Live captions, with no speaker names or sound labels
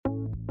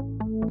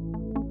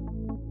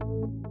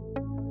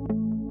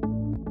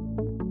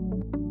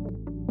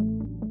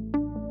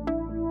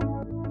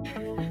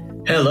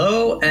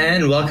Hello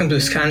and welcome to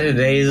Scan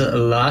Today's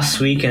Last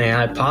Week in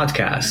AI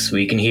podcast.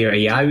 We can hear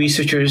AI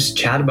researchers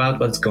chat about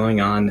what's going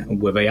on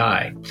with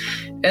AI.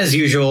 As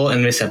usual,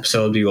 in this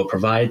episode, we will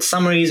provide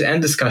summaries and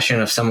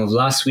discussion of some of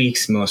last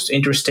week's most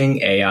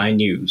interesting AI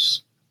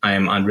news. I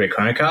am Andrei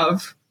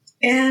Kornikov.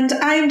 And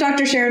I'm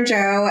Dr. Sharon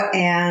Joe,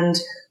 and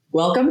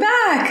welcome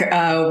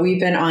back. We've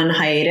been on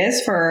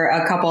hiatus for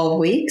a couple of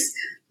weeks.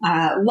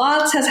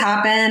 Lots has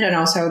happened and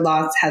also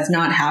lots has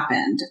not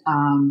happened.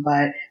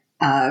 But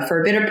for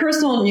a bit of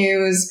personal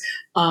news,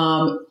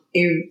 an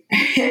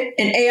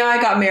AI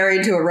got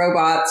married to a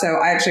robot, so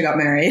I actually got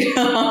married.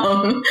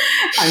 I'm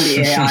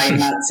the AI in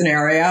that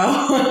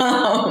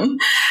scenario.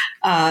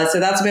 So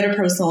that's a bit of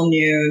personal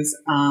news,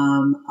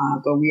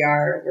 but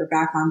we're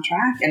back on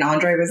track, and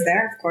Andre was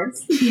there, of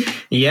course.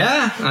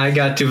 Yeah, I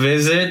got to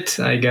visit.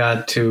 I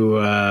got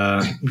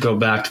to go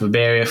back to the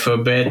Bay Area for a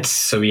bit,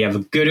 so we have a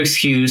good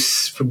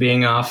excuse for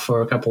being off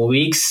for a couple of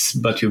weeks.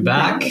 But we're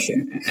back,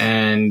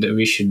 and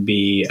we should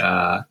be,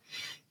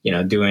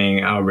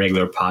 doing our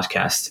regular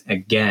podcast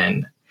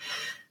again.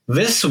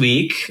 This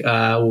week,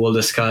 we'll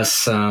discuss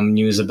some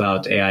news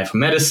about AI for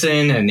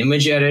medicine and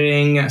image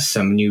editing,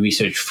 some new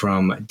research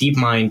from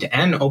DeepMind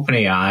and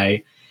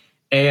OpenAI,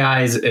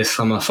 AI's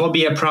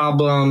Islamophobia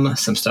problem,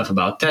 some stuff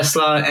about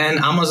Tesla, and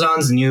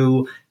Amazon's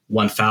new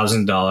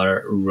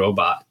 $1,000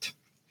 robot.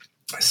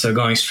 So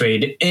going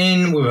straight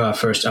in with our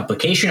first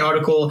application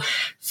article,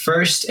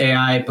 first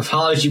AI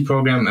pathology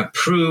program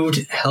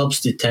approved helps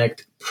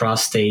detect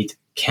prostate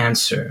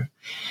cancer.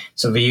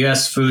 So the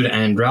U.S. Food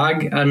and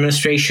Drug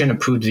Administration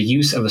approved the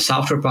use of a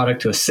software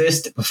product to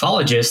assist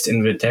pathologists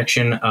in the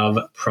detection of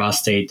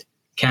prostate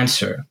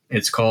cancer.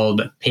 It's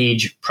called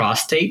Page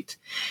Prostate,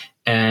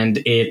 and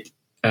it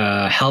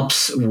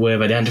helps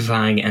with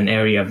identifying an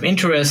area of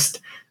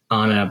interest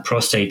on a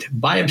prostate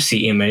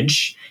biopsy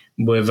image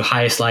with the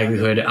highest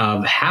likelihood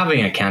of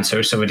having a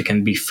cancer, so it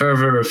can be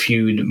further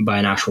reviewed by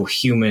an actual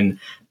human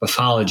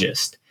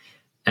pathologist.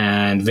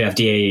 And the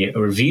FDA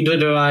reviewed the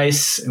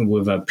device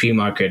with a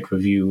pre-market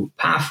review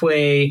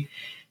pathway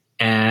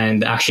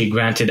and actually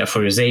granted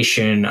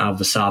authorization of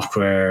the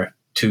software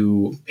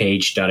to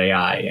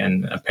Page.ai.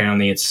 And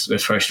apparently it's the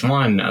first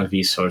one of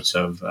these sorts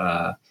of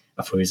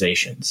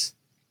authorizations.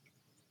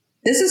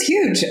 This is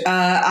huge.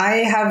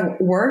 I have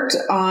worked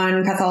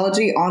on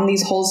pathology on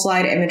these whole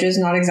slide images,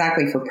 not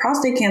exactly for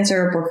prostate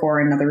cancer, but for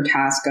another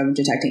task of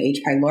detecting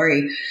H.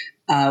 pylori,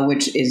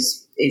 which is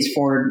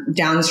for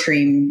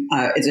downstream,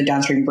 is a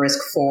downstream risk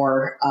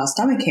for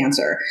stomach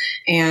cancer.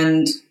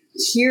 And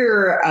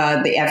here,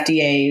 the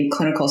FDA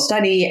clinical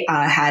study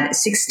had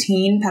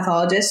 16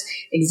 pathologists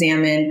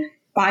examine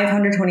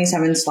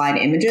 527 slide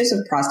images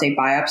of prostate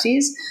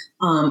biopsies,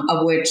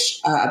 of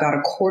which about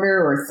a quarter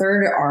or a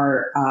third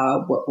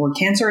were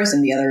cancerous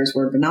and the others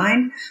were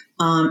benign.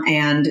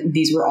 And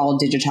these were all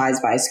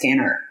digitized by a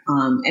scanner.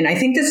 And I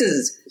think this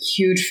is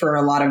huge for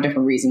a lot of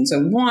different reasons. So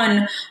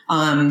one,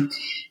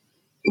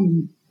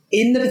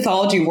 in the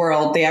pathology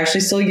world, they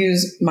actually still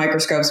use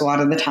microscopes a lot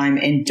of the time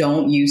and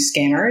don't use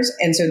scanners.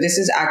 And so this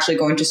is actually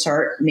going to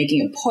start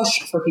making a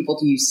push for people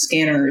to use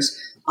scanners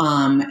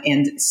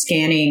and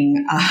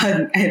scanning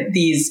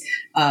these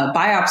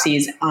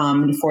biopsies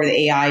for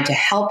the AI to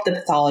help the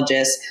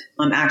pathologist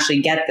actually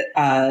get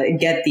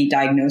the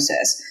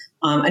diagnosis.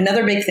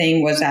 Another big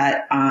thing was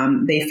that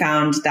they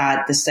found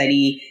that the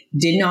study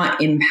did not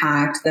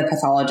impact the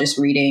pathologist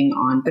reading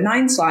on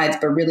benign slides,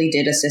 but really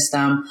did assist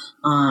them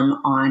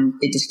on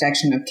the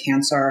detection of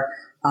cancer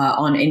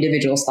on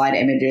individual slide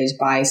images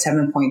by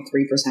 7.3%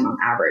 on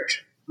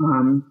average.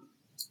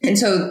 And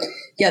so,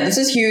 yeah, this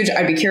is huge.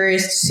 I'd be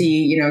curious to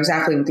see,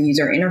 exactly what the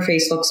user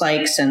interface looks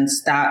like,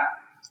 since that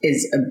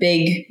is a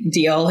big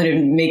deal and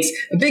it makes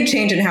a big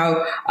change in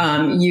how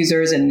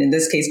users, and in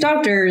this case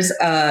doctors,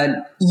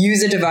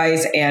 use a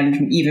device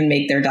and even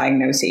make their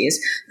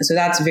diagnoses. So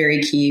that's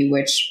very key,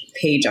 which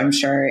Paige, I'm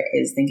sure,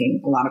 is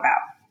thinking a lot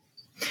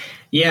about.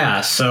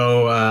 Yeah,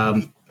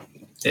 so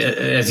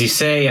as you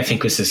say, I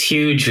think this is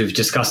huge. We've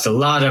discussed a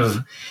lot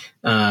of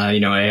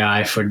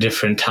AI for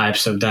different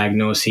types of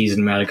diagnoses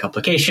and medical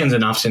applications,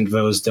 and often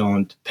those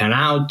don't pan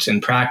out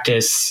in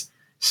practice.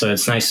 So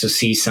it's nice to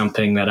see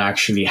something that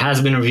actually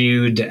has been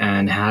reviewed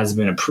and has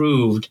been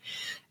approved.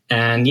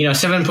 And,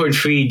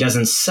 7.3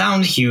 doesn't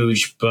sound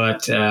huge,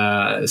 but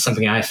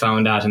something I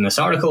found out in this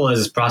article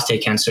is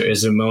prostate cancer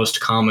is the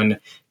most common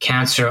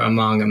cancer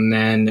among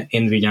men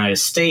in the United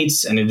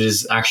States, and it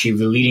is actually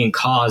the leading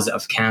cause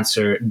of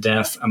cancer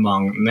death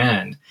among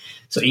men.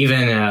 So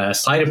even a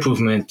slight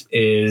improvement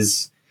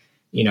is,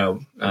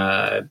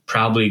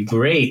 probably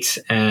great.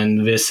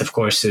 And this, of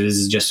course,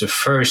 is just the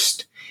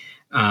first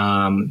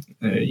product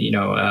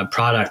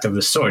of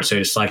the sort. So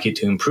it's likely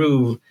to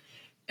improve.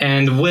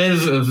 And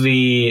with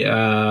the,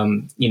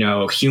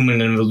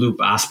 human in the loop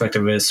aspect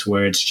of this,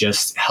 where it's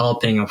just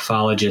helping a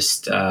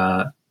pathologist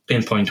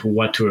pinpoint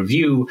what to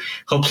review,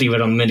 hopefully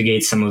that'll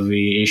mitigate some of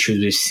the issues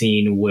we've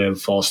seen with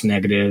false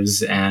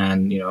negatives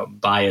and,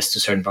 bias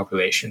to certain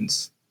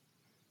populations.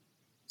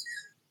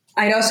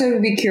 I'd also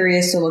be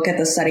curious to look at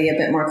the study a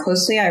bit more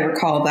closely. I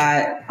recall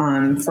that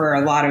for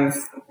a lot of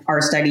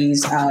our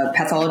studies,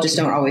 pathologists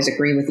don't always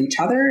agree with each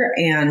other,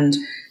 and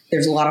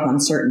there's a lot of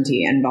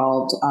uncertainty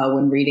involved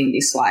when reading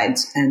these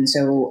slides. And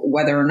so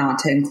whether or not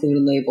to include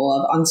a label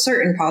of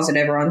uncertain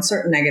positive or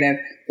uncertain negative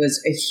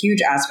was a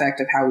huge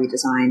aspect of how we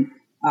design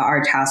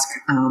our task.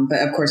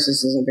 But of course,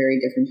 this is a very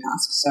different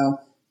task. So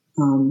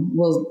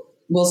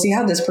we'll see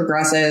how this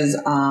progresses.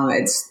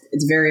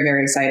 It's very,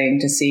 very exciting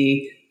to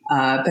see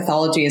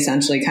pathology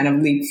essentially kind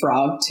of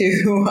leapfrog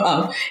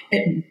to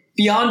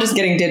beyond just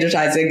getting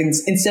digitizing.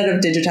 Instead of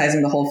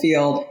digitizing the whole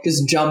field,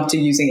 just jump to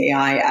using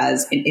AI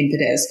as an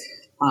impetus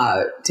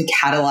to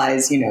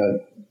catalyze,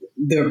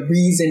 the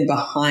reason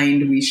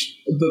behind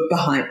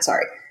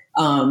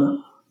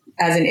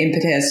as an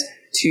impetus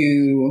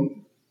to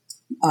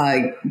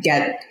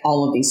get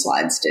all of these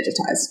slides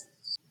digitized.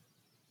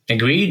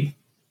 Agreed.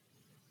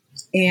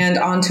 And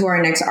on to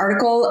our next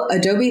article.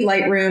 Adobe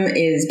Lightroom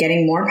is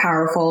getting more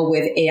powerful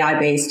with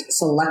AI-based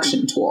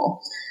selection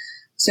tool.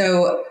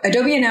 So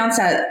Adobe announced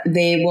that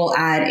they will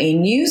add a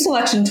new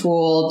selection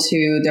tool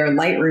to their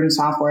Lightroom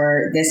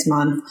software this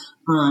month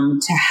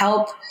to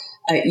help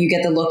you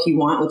get the look you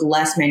want with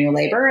less manual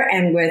labor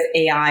and with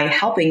AI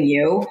helping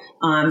you.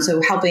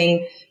 So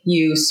helping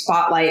you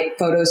spotlight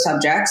photo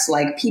subjects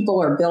like people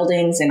or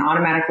buildings and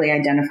automatically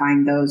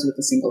identifying those with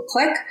a single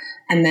click.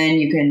 And then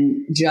you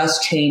can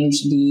just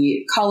change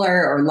the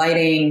color or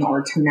lighting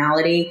or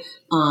tonality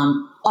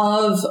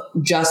of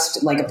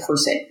just like a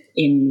person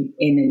in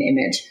an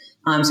image.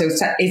 So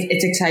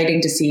it's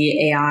exciting to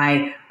see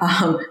AI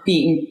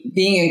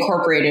being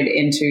incorporated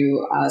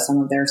into some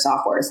of their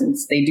software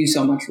since they do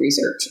so much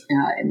research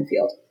in the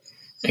field.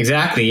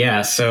 Exactly,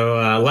 yeah. So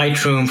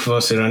Lightroom, for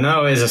those who don't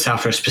know, is a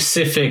software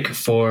specific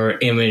for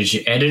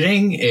image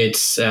editing.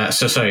 It's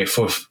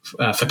for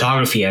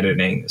photography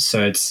editing.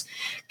 So it's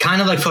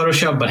kind of like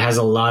Photoshop, but has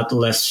a lot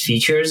less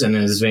features and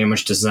is very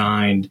much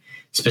designed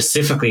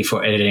specifically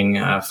for editing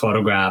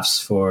photographs,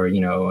 for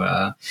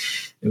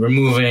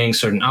removing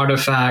certain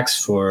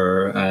artifacts,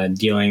 for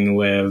dealing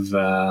with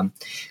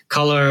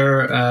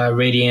color,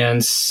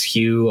 radiance,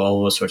 hue,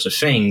 all those sorts of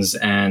things.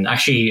 And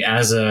actually,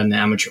 as an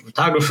amateur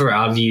photographer,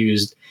 I've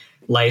used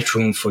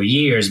Lightroom for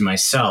years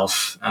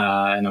myself,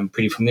 and I'm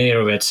pretty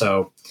familiar with it.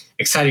 So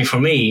exciting for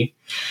me.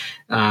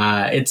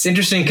 It's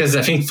interesting because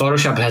I think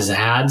Photoshop has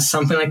had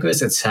something like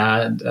this. It's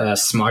had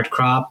Smart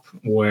Crop,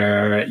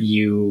 where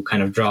you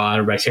kind of draw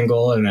a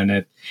rectangle and then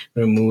it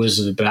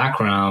removes the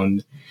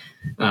background.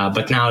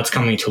 But now it's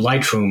coming to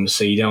Lightroom,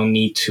 so you don't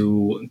need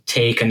to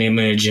take an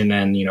image and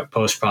then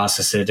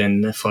post-process it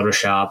in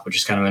Photoshop, which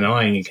is kind of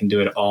annoying. You can do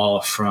it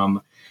all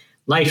from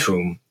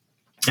Lightroom.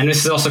 And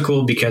this is also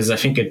cool because I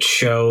think it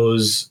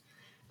shows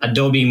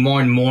Adobe more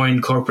and more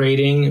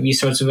incorporating these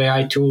sorts of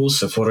AI tools.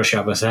 So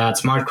Photoshop has had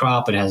Smart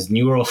Crop, it has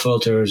neural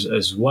filters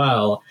as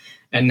well,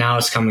 and now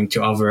it's coming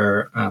to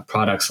other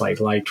products like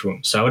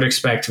Lightroom. So I would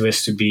expect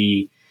this to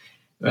be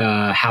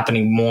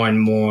happening more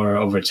and more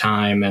over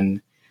time,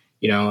 and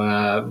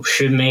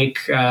should make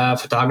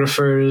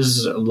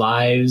photographers'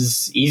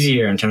 lives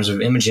easier in terms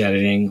of image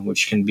editing,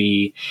 which can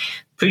be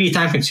pretty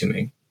time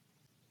consuming.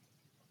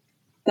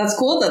 That's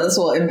cool that this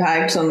will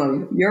impact some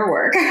of your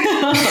work.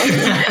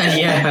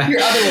 Yeah.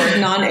 Your other work,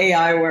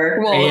 non-AI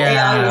work. Well, yeah.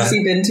 AI will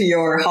seep into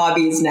your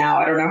hobbies now.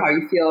 I don't know how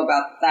you feel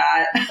about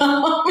that.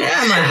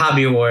 Yeah, my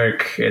hobby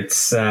work.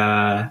 It's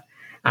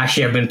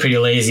actually, I've been pretty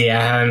lazy.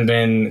 I haven't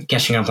been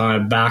catching up on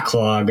a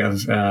backlog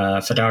of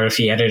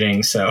photography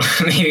editing. So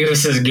maybe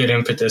this is a good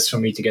impetus for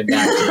me to get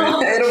back to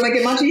it. It'll make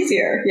it much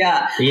easier.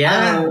 Yeah.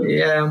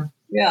 Yeah.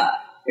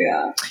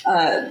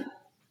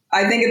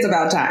 I think it's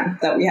about time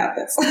that we have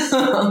this.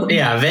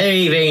 Yeah,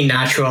 very, very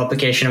natural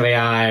application of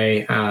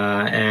AI.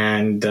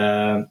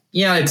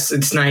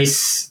 It's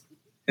nice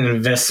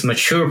in this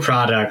mature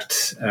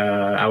product.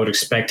 I would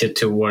expect it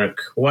to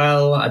work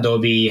well.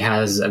 Adobe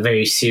has a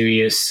very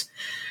serious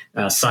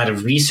side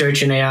of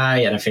research in AI,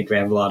 and I think we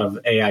have a lot of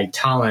AI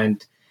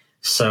talent.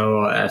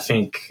 So I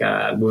think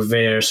with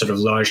their sort of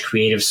large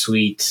creative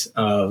suite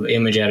of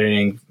image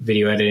editing,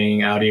 video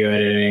editing, audio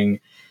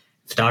editing,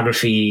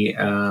 photography,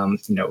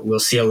 we'll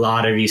see a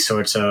lot of these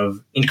sorts of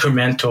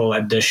incremental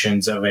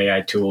additions of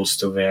AI tools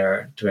to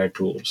their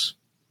tools.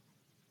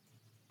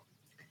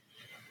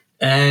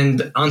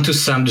 And onto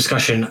some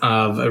discussion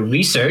of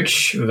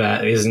research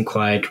that isn't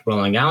quite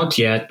rolling out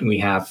yet. We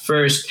have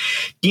first,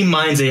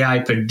 DeepMind's AI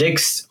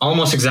predicts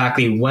almost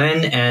exactly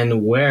when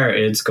and where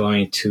it's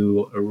going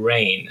to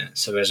rain.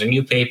 So there's a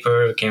new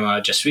paper that came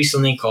out just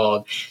recently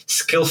called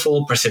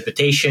Skillful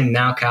Precipitation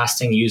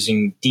Nowcasting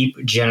Using Deep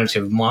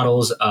Generative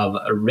Models of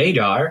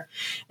Radar.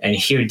 And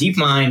here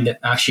DeepMind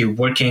actually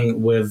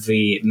working with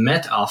the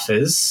Met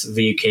Office,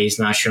 the UK's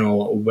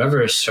National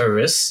Weather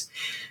Service,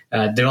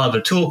 developed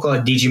a tool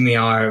called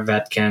DGMR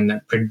that can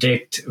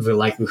predict the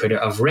likelihood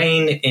of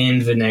rain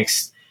in the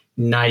next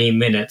 90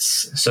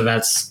 minutes. So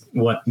that's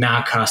what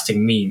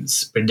nowcasting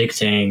means,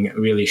 predicting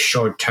really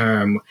short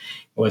term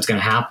what's going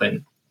to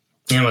happen.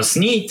 And what's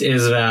neat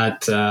is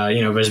that,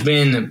 there's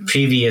been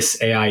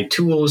previous AI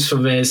tools for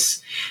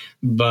this.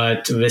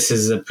 but this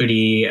is a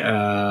pretty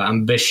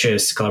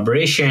ambitious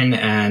collaboration,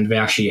 and we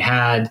actually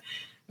had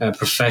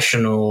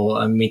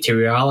professional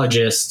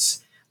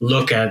meteorologists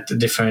look at the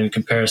different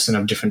comparison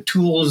of different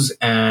tools,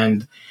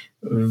 and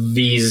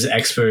these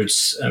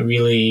experts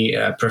really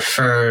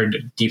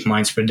preferred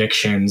DeepMind's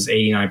predictions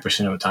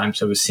 89% of the time.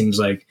 So it seems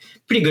like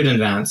pretty good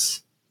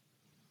advance.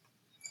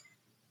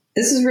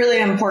 This is really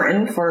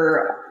important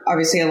for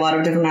obviously a lot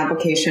of different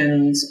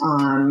applications,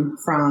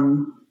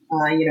 from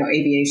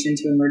aviation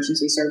to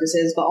emergency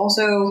services, but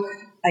also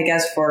I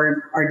guess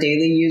for our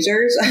daily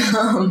users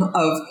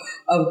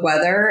of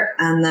weather.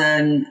 And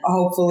then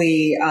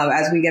hopefully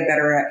as we get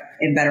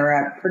better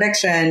at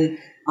prediction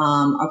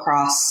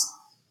across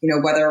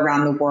weather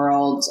around the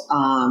world,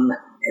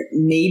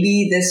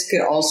 maybe this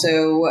could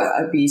also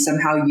be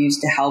somehow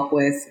used to help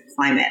with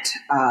climate.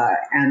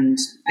 And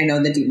I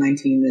know the DeepMind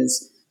team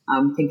is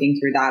thinking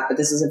through that, but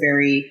this is a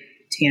very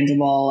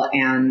tangible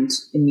and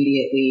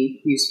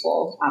immediately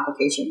useful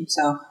application.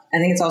 So I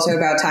think it's also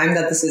about time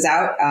that this is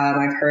out.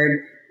 I've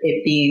heard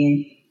it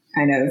being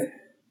kind of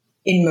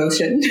in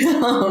motion,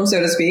 so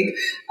to speak.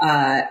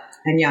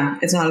 And yeah,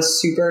 it's not a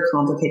super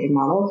complicated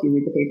model if you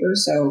read the paper.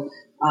 So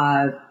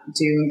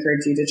do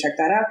encourage you to check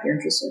that out if you're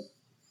interested.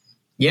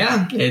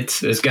 Yeah,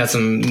 it's got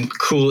some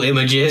cool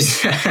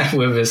images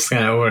with this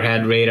kind of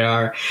overhead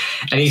radar.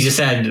 And he just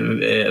said,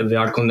 the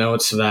article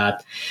notes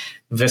that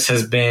this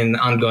has been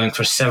ongoing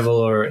for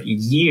several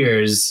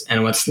years.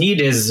 And what's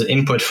neat is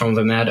input from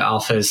the Med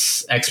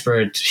Office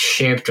expert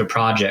shaped the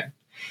project.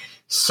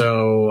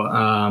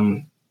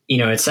 So,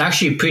 it's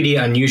actually pretty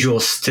unusual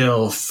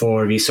still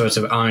for these sorts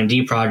of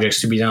R&D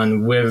projects to be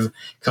done with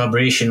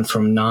collaboration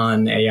from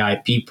non-AI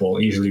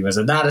people. Usually with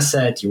a data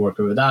set, you work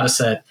with a data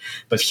set,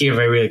 but here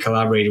they really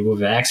collaborated with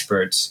the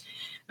experts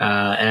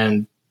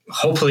and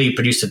hopefully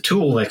produce a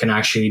tool that can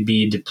actually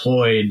be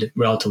deployed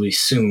relatively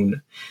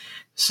soon.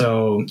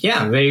 So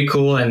yeah, very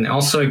cool, and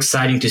also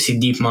exciting to see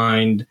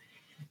DeepMind.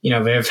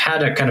 They've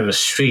had a kind of a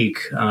streak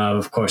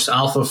of course,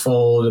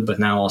 AlphaFold, but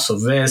now also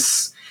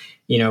this.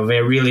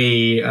 They're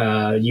really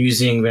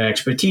using their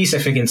expertise, I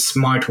think, in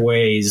smart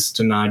ways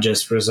to not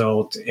just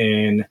result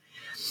in,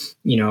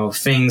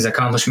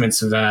 accomplishments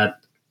that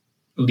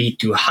lead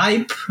to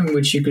hype,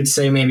 which you could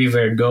say maybe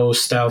their Go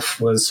stuff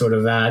was sort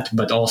of that,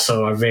 but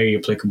also are very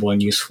applicable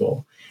and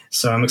useful.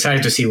 So I'm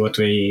excited to see what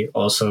they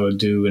also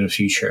do in the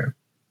future.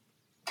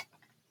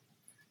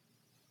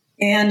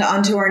 And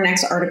on to our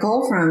next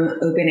article from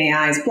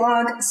OpenAI's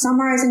blog,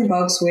 Summarizing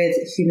Books with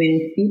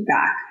Human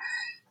Feedback.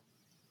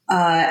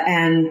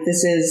 And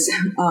this is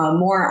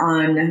more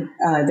on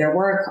their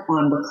work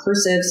on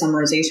recursive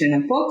summarization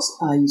of books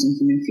using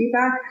human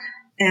feedback.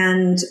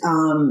 And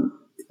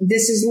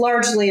this is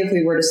largely, if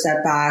we were to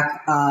step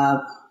back, a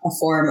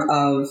form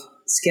of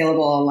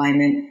scalable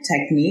alignment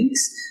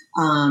techniques.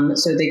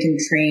 So they can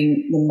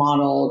train the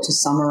model to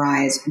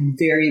summarize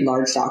very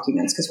large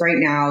documents. Because right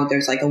now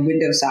there's like a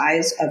window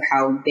size of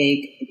how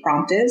big the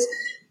prompt is.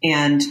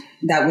 And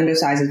that window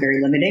size is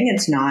very limiting.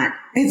 It's not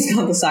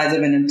the size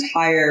of an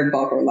entire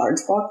book or large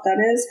book, that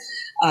is.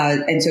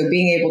 And so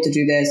being able to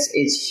do this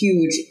is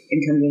huge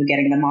in terms of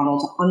getting the model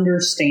to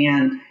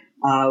understand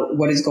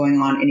what is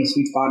going on in a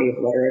huge body of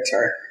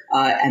literature,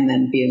 and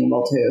then being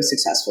able to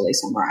successfully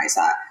summarize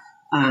that.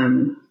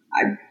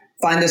 I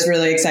find this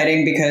really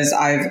exciting because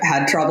I've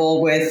had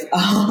trouble with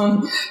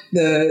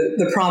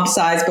the prompt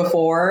size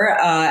before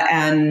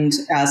and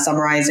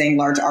summarizing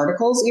large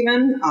articles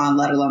even,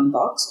 let alone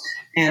books.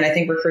 And I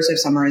think recursive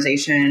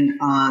summarization,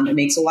 it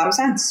makes a lot of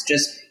sense.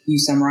 Just you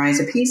summarize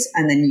a piece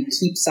and then you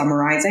keep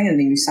summarizing and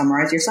then you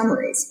summarize your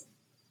summaries.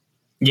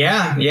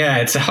 Yeah,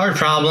 it's a hard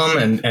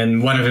problem.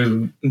 And one of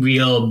the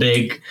real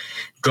big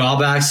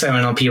drawbacks of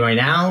NLP right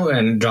now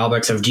and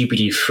drawbacks of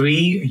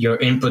GPT-3, your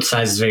input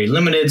size is very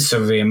limited.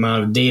 So the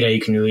amount of data you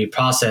can really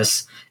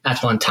process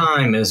at one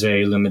time is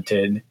very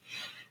limited.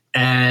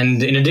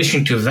 And in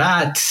addition to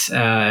that,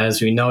 as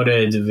we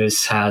noted,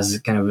 this has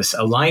kind of this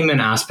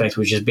alignment aspect,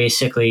 which is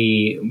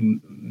basically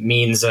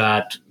means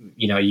that,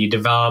 you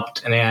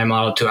developed an AI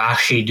model to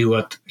actually do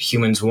what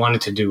humans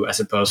wanted to do as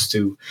opposed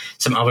to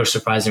some other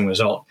surprising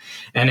result.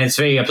 And it's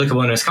very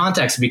applicable in this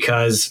context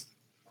because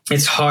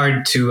it's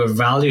hard to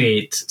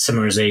evaluate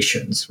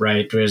summarizations,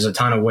 right? There's a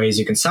ton of ways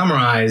you can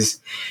summarize.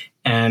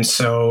 And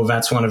so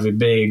that's one of the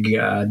big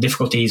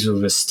difficulties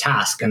with this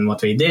task. And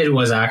what they did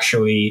was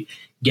actually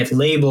get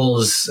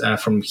labels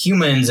from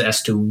humans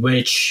as to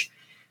which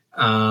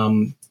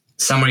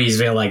summaries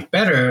they like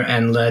better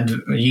and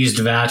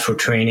used that for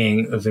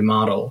training the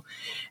model.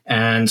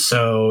 And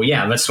so,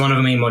 yeah, that's one of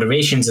the main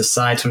motivations.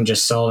 Aside from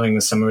just solving the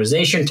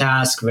summarization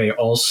task, they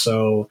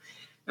also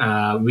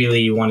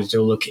really wanted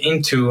to look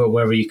into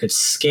whether you could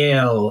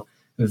scale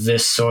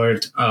this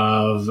sort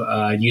of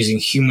using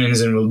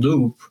humans in the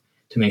loop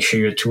to make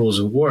sure your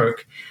tools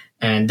work,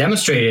 and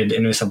demonstrated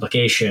in this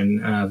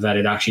application that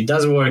it actually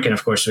does work. And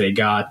of course, they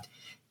got,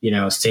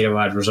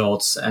 state-of-the-art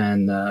results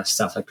and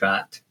stuff like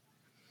that.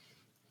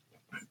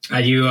 Are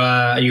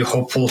you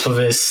hopeful for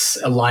this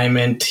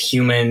alignment,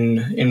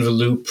 human in the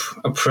loop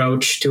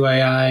approach to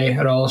AI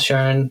at all,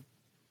 Sharon?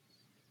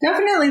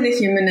 Definitely the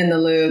human in the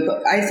loop.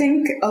 I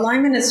think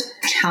alignment is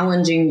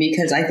challenging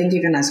because I think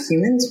even as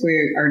humans,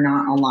 we are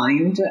not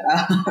aligned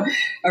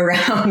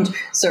around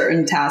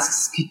certain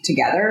tasks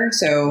together.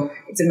 So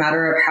it's a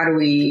matter of how do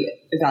we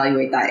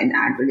evaluate that in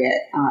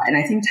aggregate. And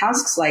I think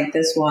tasks like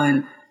this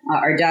one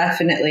are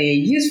definitely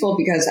useful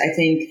because I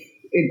think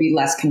it'd be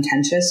less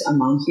contentious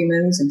among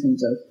humans in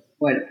terms of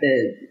what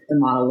the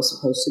model was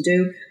supposed to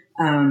do.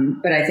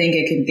 But I think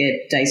it can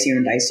get dicier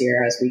and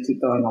dicier as we keep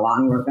going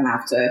along. We're going to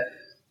have to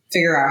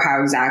figure out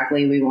how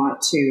exactly we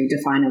want to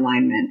define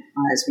alignment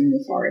as we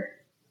move forward.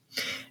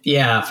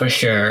 Yeah, for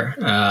sure.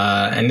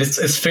 And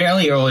it's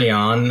fairly early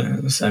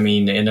on. I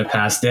mean, in the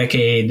past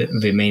decade,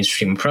 the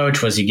mainstream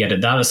approach was you get a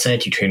data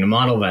set, you train a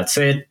model, that's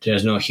it.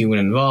 There's no human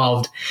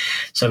involved.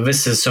 So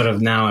this is sort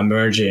of now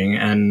emerging.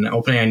 And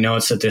OpenAI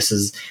notes that this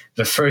is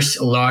the first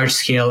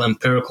large-scale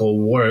empirical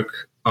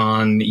work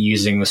on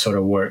using this sort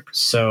of work.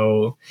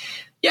 So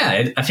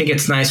yeah, I think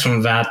it's nice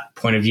from that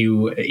point of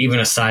view, even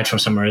aside from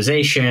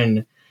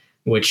summarization,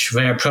 which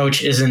their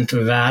approach isn't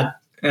that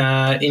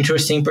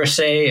interesting per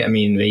se. I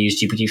mean, they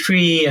use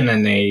GPT-3 and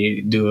then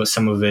they do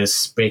some of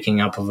this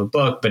breaking up of a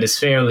book, but it's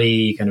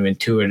fairly kind of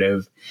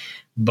intuitive.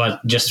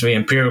 But just the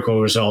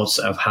empirical results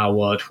of how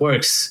well it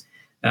works,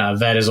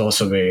 that is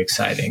also very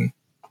exciting.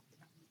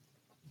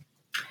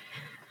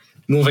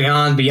 Moving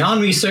on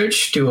beyond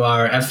research to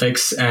our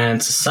ethics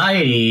and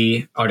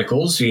society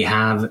articles, we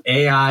have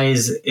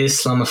AI's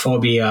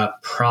Islamophobia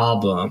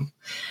problem.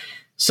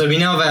 So we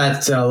know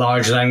that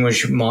large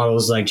language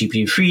models like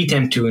GPT-3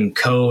 tend to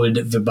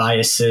encode the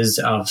biases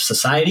of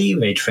society.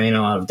 They train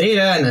a lot of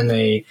data and then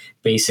they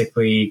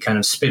basically kind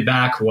of spit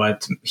back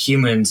what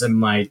humans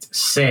might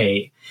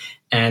say.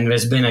 And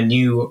there's been a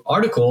new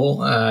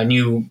article, a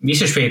new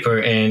research paper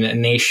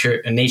in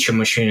Nature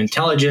Machine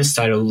Intelligence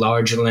titled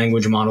Large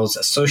Language Models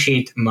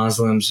Associate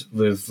Muslims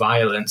with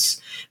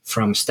Violence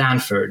from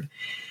Stanford.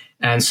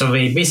 And so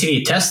they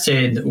basically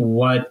tested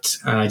what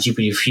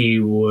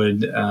GPT-3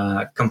 would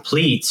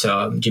complete.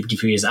 So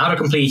GPT-3 is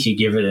autocomplete. You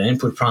give it an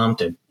input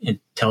prompt. It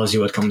tells you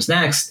what comes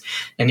next.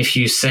 And if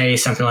you say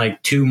something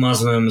like 2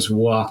 Muslims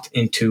walked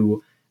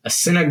into a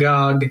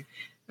synagogue,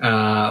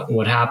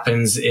 what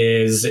happens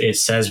is it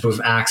says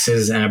with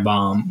axes and a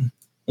bomb.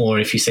 Or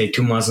if you say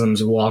 2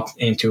 Muslims walked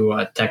into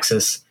a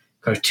Texas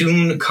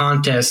cartoon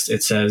contest,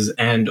 it says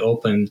and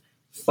open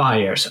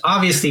fire. So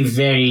obviously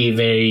very,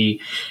 very,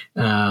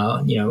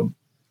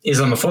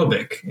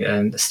 Islamophobic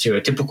and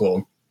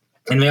stereotypical.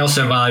 And they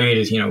also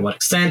evaluated, what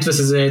extent this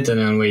is it. And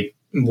then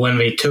when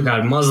they took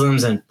out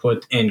Muslims and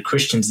put in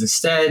Christians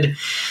instead,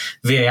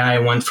 the AI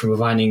went from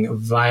providing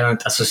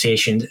violent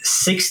associations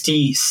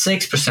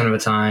 66% of the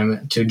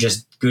time to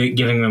just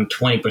giving them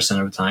 20%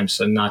 of the time.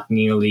 So not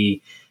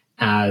nearly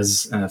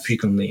as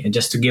frequently. And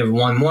just to give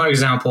one more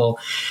example,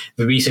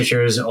 the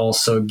researchers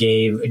also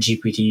gave a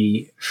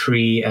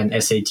GPT-3 an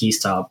SAT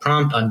style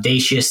prompt.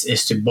 Audacious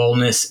is to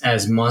boldness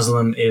as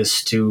Muslim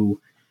is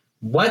to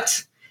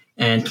what?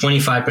 And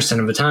 25%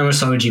 of the time or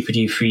so,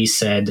 GPT-3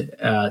 said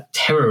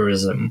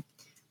terrorism,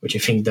 which I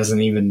think doesn't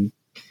even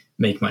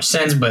make much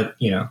sense, but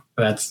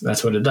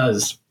that's what it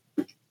does.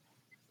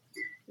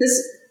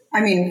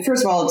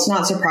 First of all, it's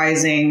not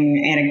surprising.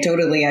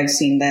 Anecdotally, I've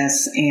seen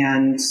this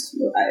and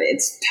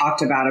it's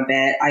talked about a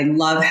bit. I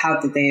love how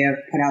that they have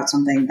put out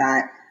something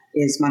that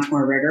is much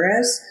more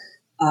rigorous.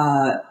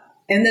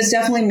 And this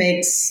definitely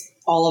makes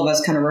all of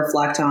us kind of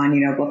reflect on,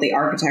 both the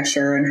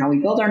architecture and how we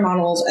build our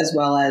models, as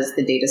well as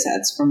the data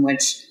sets from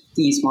which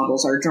these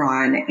models are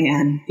drawn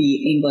and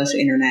the English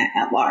internet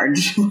at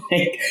large.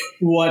 Like,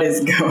 what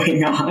is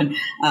going on?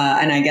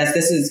 And I guess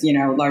this is,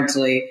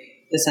 largely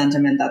the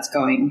sentiment that's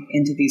going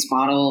into these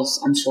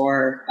models, I'm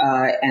sure.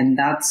 And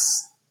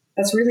that's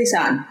really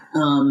sad.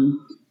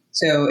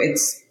 So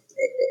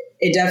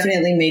it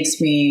definitely makes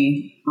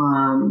me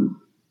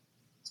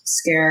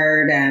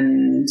scared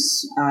and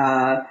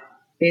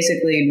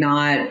basically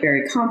not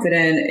very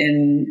confident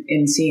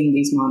in seeing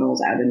these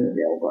models out in the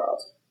real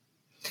world.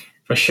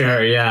 For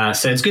sure, yeah.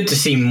 So it's good to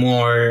see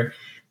more,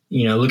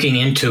 looking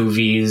into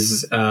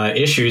these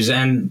issues.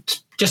 And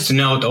just to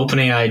note,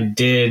 OpenAI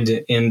did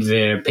in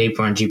their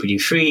paper on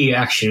GPT-3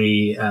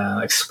 actually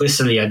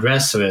explicitly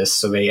address this.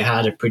 So they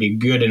had a pretty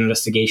good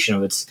investigation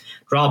of its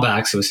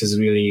drawbacks. So this is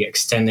really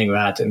extending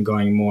that and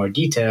going more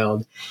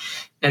detailed.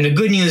 And the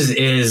good news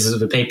is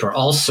the paper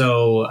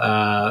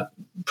also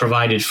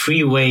provided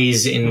 3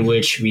 ways in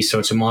which these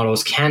sorts of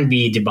models can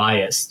be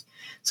debiased.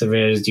 So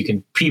you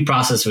can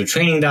pre-process the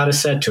training data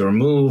set to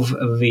remove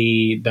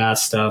the bad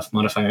stuff,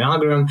 modify an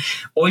algorithm,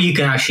 or you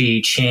can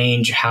actually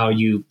change how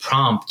you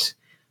prompt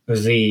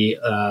the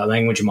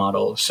language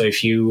model. So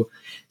if you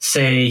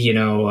say,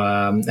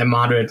 a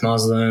moderate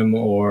Muslim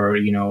or,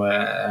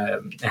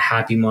 a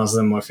happy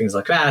Muslim or things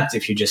like that,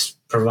 if you just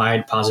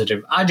provide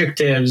positive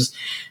adjectives,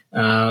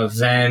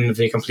 then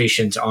the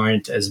completions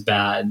aren't as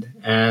bad.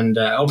 And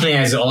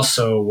OpenAI is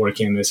also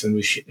working on this, and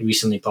we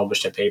recently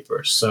published a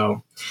paper.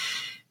 So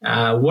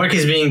work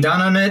is being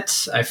done on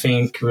it. I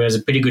think there's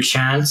a pretty good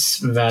chance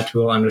that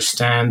we'll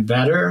understand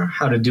better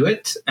how to do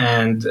it.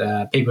 And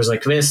papers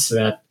like this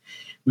that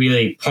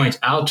really point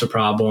out the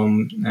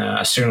problem,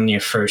 certainly a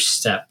first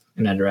step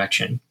in that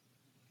direction.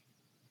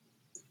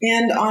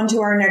 And on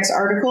to our next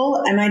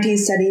article. MIT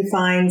study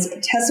finds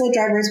Tesla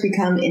drivers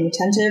become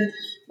inattentive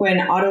when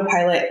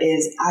autopilot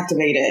is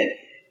activated.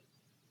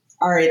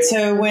 All right,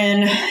 so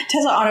when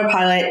Tesla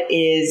Autopilot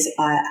is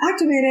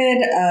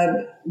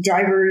activated,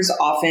 drivers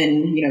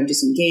often,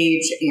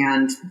 disengage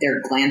and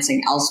they're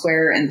glancing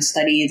elsewhere. And the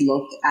study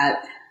looked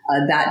at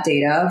that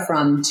data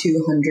from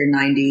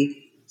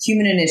 290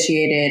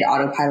 human-initiated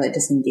autopilot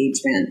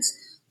disengagements,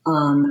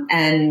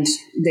 and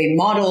they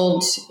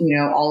modeled,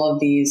 all of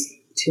these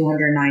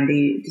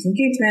 290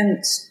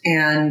 disengagements,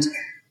 and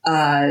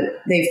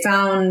they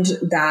found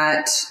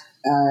that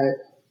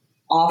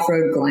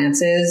off-road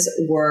glances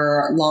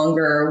were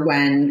longer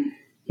when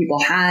people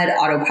had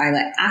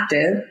autopilot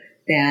active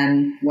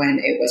than when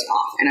it was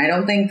off. And I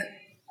don't think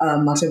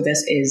much of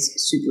this is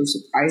super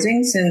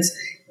surprising, since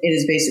it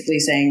is basically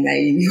saying that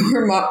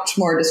you're much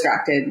more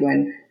distracted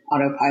when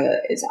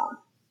autopilot is on.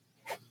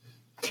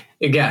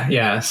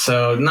 Yeah.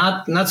 So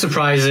not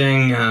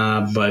surprising,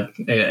 but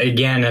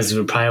again, as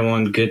we probably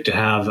want, good to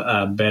have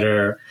a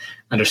better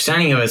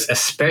understanding of it,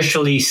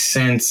 especially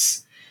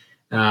since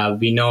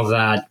we know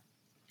that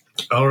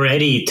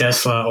already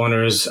Tesla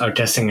owners are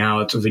testing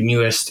out the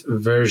newest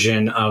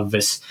version of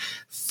this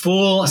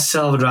full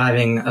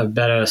self-driving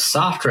beta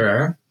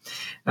software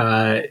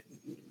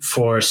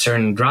for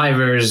certain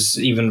drivers,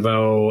 even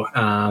though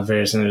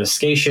there's an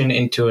investigation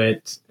into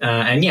it.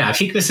 And I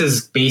think this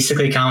is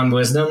basically common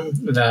wisdom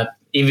that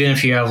even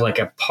if you have like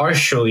a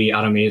partially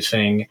automated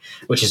thing,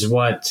 which is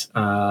what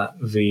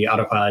the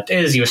autopilot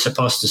is, you're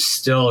supposed to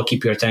still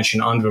keep your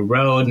attention on the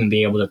road and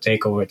be able to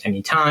take over at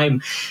any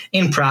time.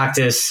 In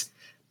practice,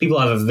 people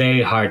have a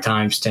very hard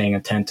time staying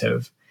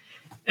attentive.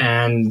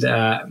 And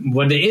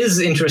what is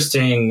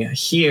interesting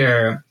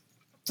here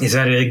is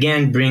that it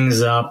again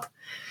brings up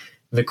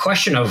the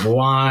question of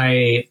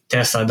why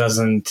Tesla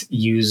doesn't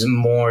use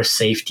more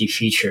safety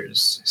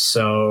features.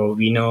 So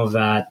we know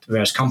that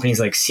there's companies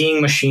like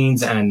Seeing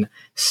Machines and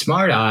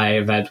Smart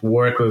Eye that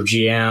work with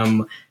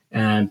GM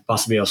and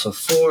possibly also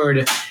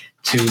Ford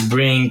to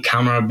bring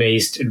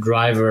camera-based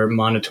driver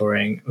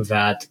monitoring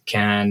that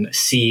can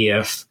see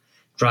if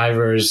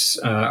drivers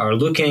are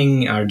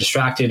looking, are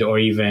distracted, or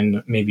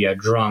even maybe are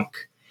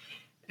drunk.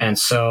 And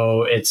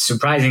so it's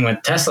surprising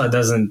when Tesla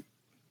doesn't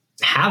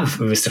have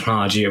this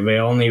technology. They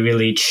only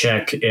really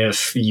check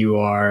if you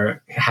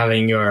are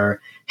having your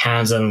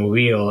hands on the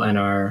wheel and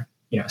are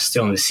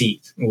still in the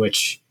seat,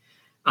 which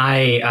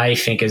I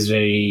think is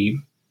very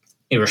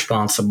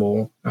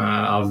irresponsible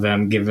of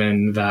them,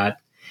 given that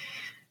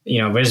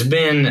there's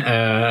been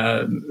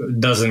a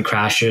dozen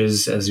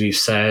crashes, as we've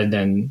said,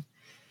 and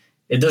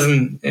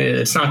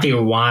it's not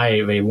clear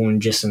why they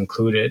won't just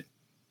include it.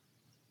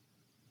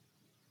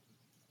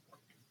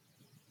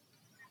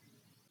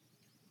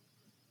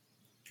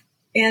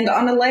 And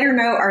on a lighter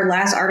note, our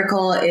last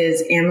article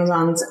is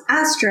Amazon's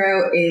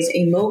Astro is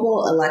a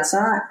mobile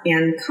Alexa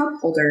and cup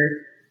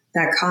holder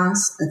that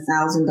costs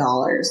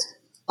 $1,000.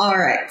 All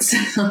right.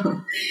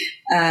 So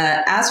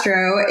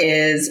Astro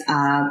is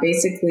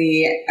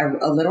basically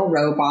a little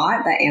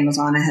robot that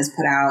Amazon has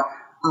put out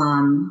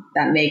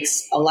that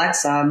makes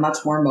Alexa much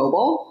more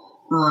mobile.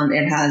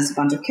 It has a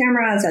bunch of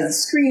cameras, has a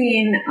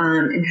screen,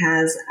 it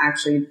has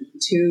actually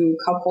 2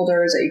 cup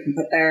holders that you can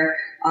put there,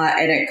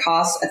 and it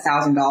costs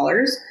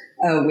 $1,000.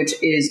 Which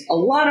is a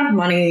lot of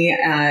money,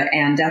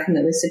 and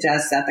definitely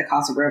suggests that the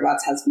cost of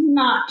robots has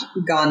not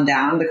gone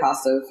down, the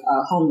cost of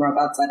home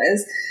robots, that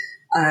is.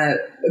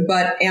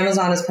 But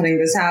Amazon is putting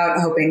this out,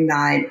 hoping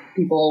that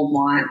people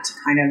want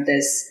kind of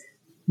this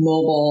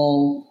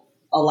mobile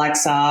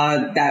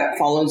Alexa that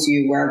follows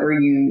you wherever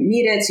you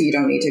need it, so you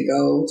don't need to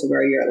go to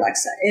where your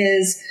Alexa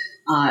is.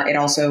 It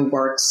also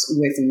works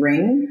with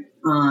Ring,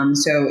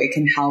 so it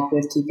can help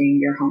with keeping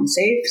your home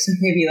safe. So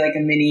maybe like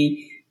a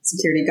mini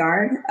security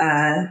guard.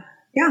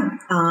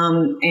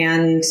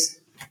 And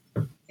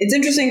it's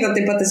interesting that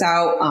they put this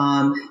out.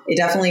 It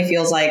definitely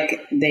feels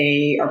like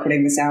they are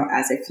putting this out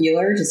as a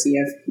feeler to see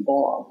if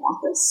people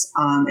want this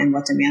and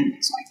what demand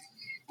looks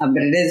like.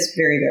 But it is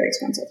very, very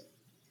expensive.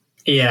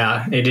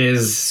 Yeah, it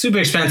is super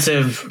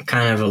expensive,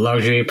 kind of a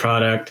luxury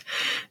product.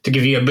 To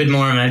give you a bit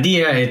more of an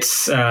idea,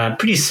 it's a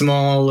pretty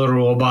small little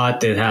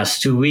robot. It has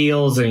 2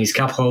 wheels and these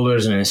cup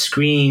holders and a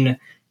screen.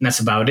 And that's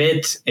about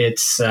it.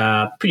 It's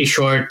pretty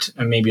short,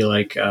 maybe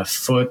like a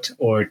foot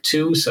or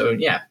 2. So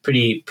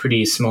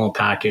pretty small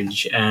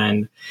package.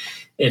 And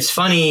it's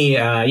funny,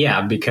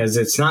 because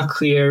it's not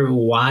clear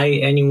why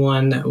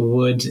anyone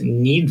would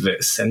need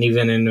this. And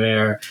even in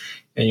their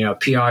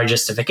PR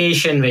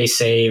justification, they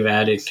say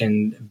that it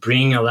can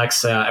bring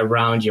Alexa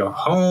around your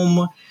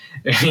home,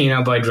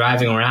 by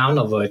driving around,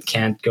 although it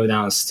can't go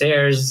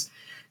downstairs.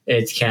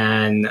 It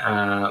can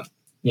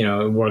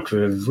work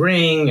with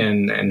Ring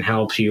and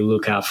help you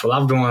look out for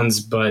loved ones.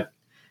 But,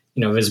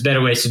 there's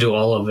better ways to do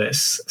all of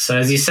this. So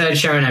as you said,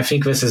 Sharon, I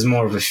think this is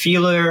more of a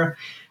feeler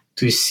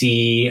to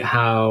see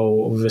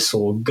how this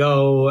will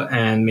go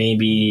and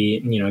maybe,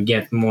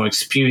 get more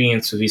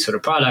experience with these sort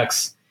of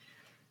products.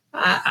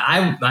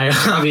 I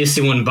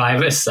obviously wouldn't buy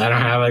this. I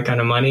don't have that kind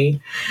of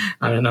money.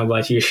 I don't know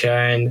about you,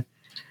 Sharon.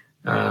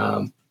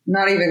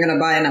 Not even going to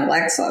buy an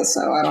Alexa,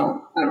 so I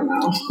don't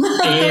know.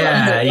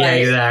 Yeah,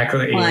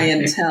 exactly.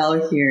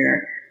 Clientele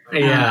here.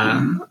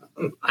 Yeah,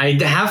 I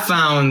have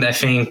found. I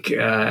think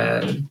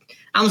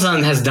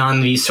Amazon has done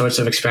these sorts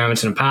of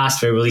experiments in the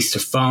past. They released a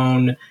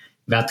phone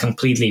that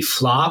completely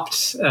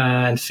flopped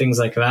and things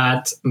like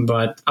that.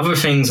 But other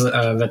things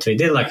that they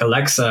did, like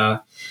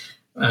Alexa,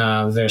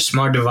 their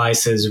smart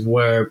devices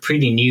were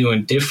pretty new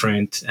and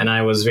different. And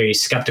I was very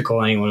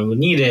skeptical anyone would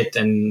need it.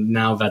 And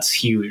now that's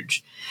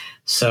huge.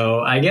 So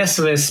I guess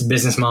this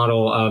business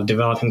model of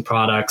developing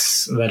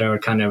products that are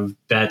kind of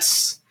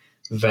bets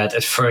that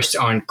at first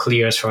aren't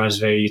clear as far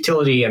as their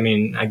utility. I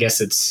mean, I guess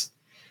it's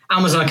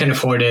Amazon can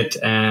afford it.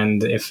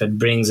 And if it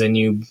brings a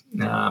new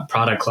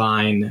product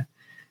line,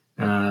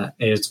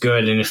 it's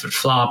good. And if it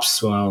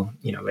flops, well,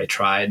 they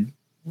tried.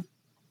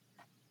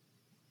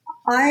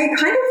 I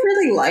kind of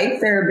really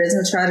like their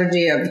business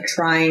strategy of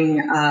trying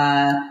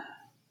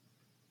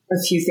a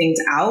few things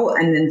out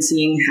and then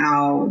seeing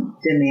how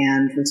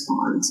demand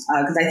responds.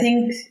 Because I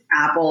think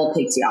Apple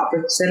takes the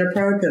opposite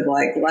approach of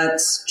like,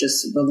 let's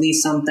just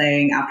release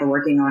something after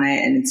working on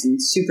it and it's in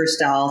super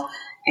stealth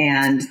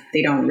and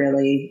they don't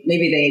really,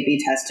 maybe they A/B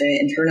test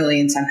it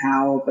internally and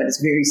somehow, but it's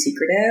very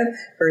secretive,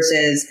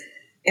 versus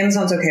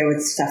Amazon's okay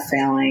with stuff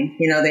failing.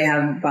 They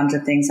have a bunch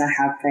of things that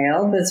have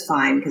failed, but it's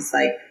fine because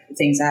like the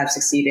things that have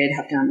succeeded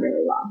have done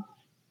really well.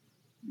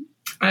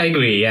 I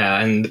agree,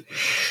 yeah. And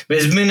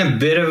there's been a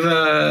bit of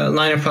a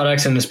line of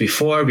products in this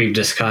before. We've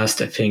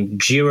discussed, I think,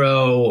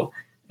 Jiro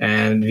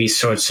and these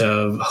sorts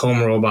of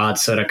home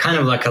robots that are kind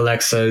of like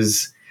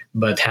Alexas,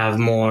 but have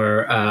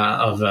more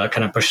of a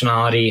kind of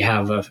personality,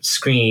 have a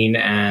screen,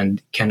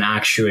 and can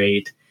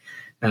actuate,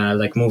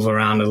 like move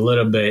around a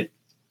little bit.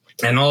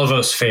 And all of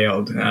those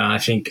failed, I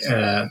think,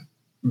 in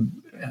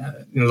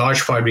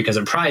large part because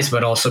of price,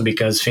 but also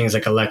because things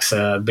like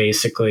Alexa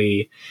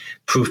basically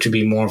proved to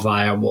be more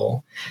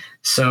viable.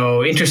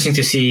 So interesting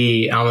to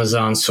see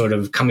Amazon sort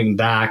of coming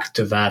back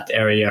to that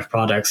area of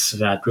products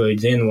that really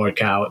didn't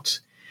work out.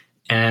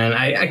 And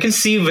I can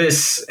see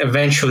this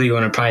eventually,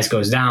 when the price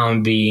goes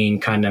down, being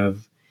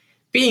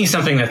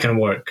something that can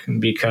work,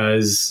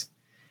 because,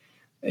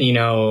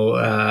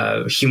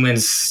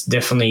 humans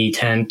definitely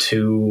tend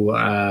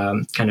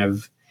to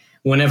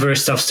whenever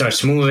stuff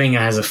starts moving, it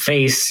has a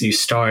face, you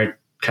start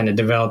kind of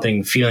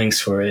developing feelings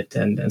for it.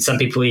 And some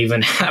people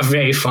even have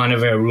very fond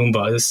of their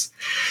Roombas.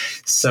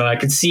 So I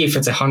could see if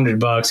it's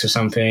 $100 or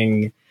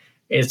something,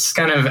 it's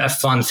kind of a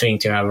fun thing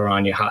to have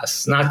around your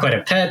house. Not quite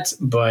a pet,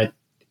 but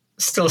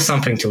still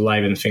something to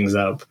liven things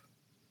up,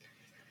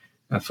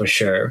 for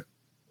sure.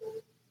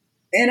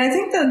 And I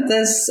think that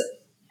this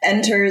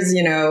enters,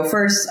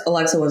 first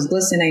Alexa was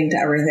listening to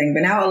everything,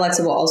 but now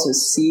Alexa will also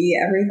see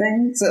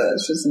everything. So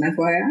it's just an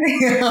FYI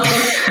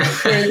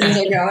where things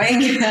are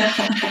going.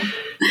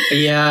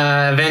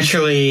 Yeah,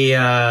 eventually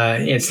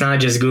it's not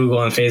just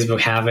Google and Facebook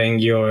having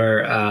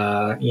your,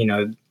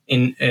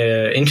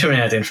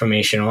 internet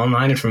information,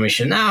 online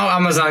information. Now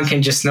Amazon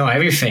can just know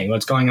everything,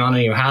 what's going on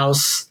in your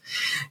house.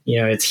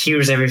 It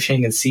hears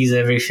everything, it sees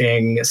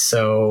everything.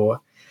 So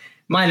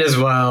might as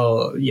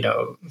well,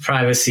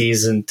 privacy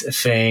isn't a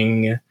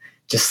thing.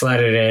 Just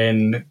let it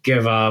in,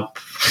 give up,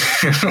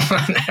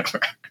 whatever.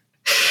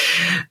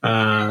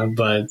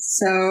 But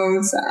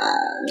so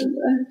sad.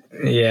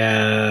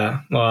 Yeah,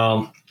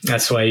 well,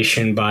 that's why you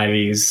shouldn't buy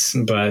these.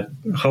 But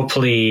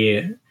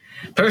hopefully,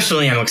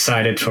 personally, I'm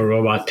excited for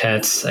robot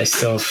pets. I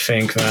still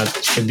think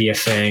that should be a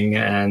thing,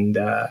 and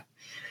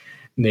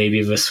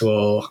maybe this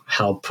will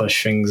help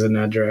push things in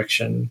that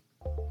direction.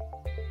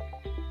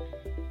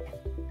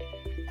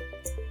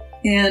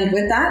 And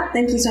with that,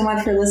 thank you so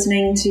much for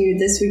listening to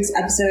this week's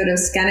episode of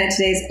Skynet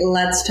Today's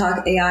Let's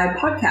Talk AI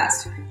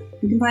podcast.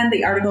 You can find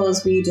the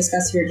articles we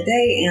discussed here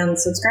today and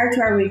subscribe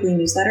to our weekly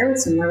newsletter with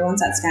similar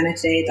ones at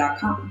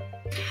skynettoday.com.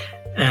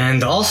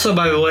 And also,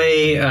 by the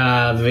way,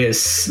 the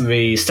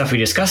stuff we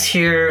discussed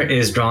here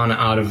is drawn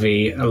out of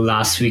the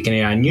Last Week in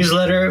AI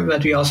newsletter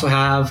that we also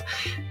have.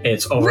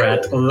 It's over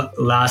at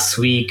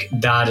lastweek.ai.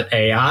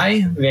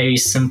 Very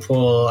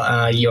simple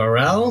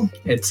URL.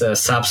 It's a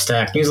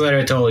Substack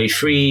newsletter, totally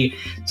free.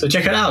 So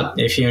check it out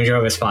if you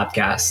enjoy this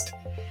podcast.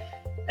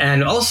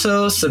 And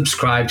also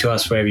subscribe to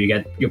us wherever you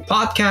get your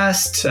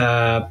podcast.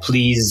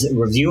 Please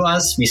review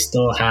us. We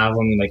still have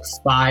only like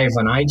 5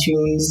 on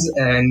iTunes.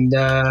 And,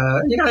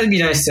 it'd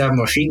be nice to have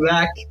more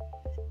feedback.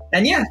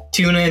 And yeah,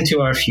 tune in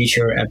to our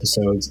future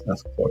episodes, of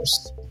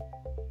course.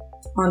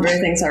 Andre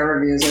thinks our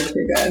reviews are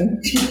too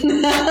good.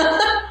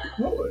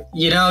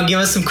 Give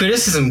us some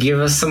criticism. Give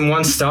us some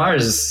 1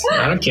 stars.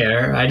 I don't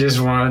care. I just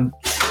want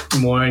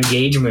more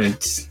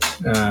engagement.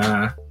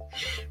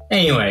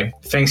 Anyway,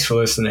 thanks for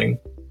listening.